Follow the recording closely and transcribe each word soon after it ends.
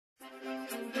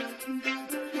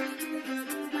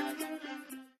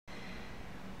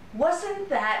Wasn't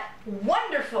that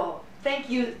wonderful? Thank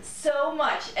you so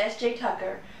much, S.J.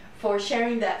 Tucker, for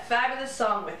sharing that fabulous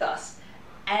song with us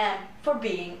and for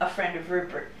being a friend of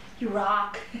Rupert. You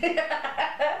rock!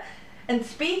 And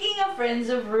speaking of Friends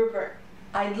of Rupert,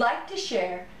 I'd like to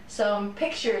share some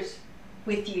pictures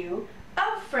with you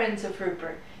of Friends of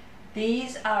Rupert.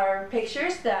 These are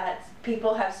pictures that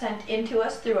people have sent in to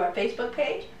us through our Facebook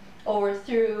page or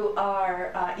through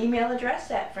our email address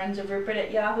at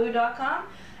friendsofrupert@yahoo.com,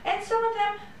 and some of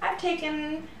them I've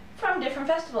taken from different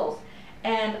festivals.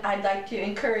 And I'd like to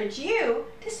encourage you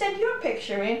to send your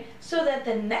picture in so that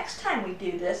the next time we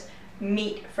do this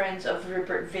Meet Friends of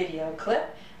Rupert video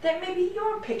clip, that maybe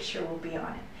your picture will be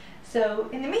on it. So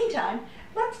in the meantime,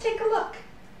 let's take a look.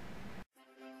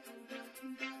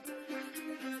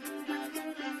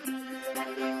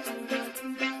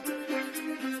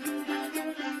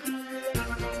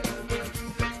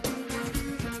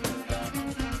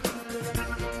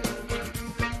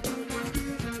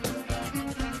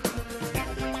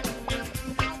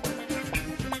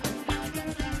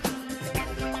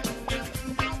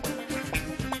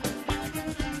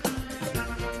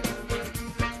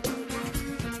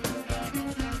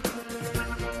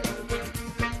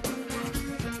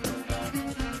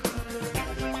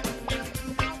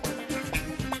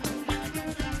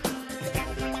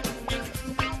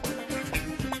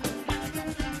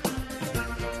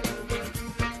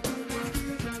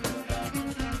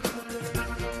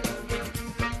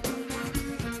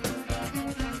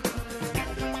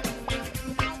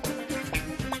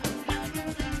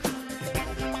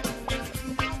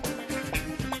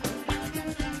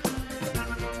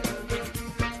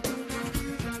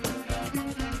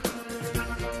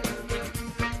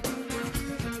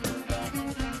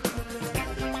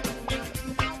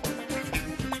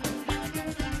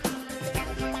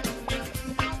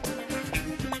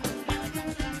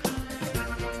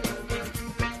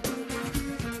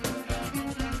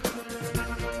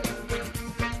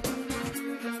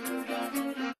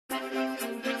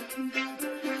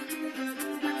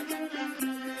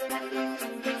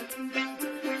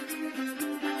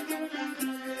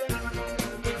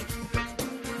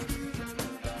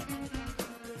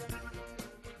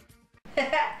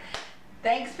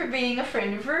 Thanks for being a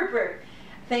friend of Rupert.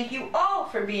 Thank you all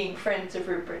for being friends of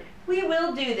Rupert. We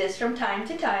will do this from time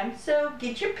to time, so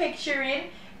get your picture in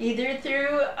either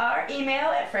through our email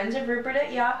at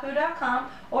friendsofrupert@yahoo.com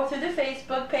or through the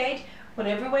Facebook page,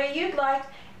 whatever way you'd like,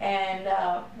 and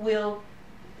we'll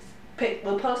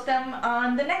post them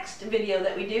on the next video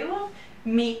that we do of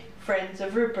Meet Friends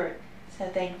of Rupert. So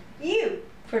thank you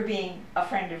for being a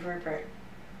friend of Rupert.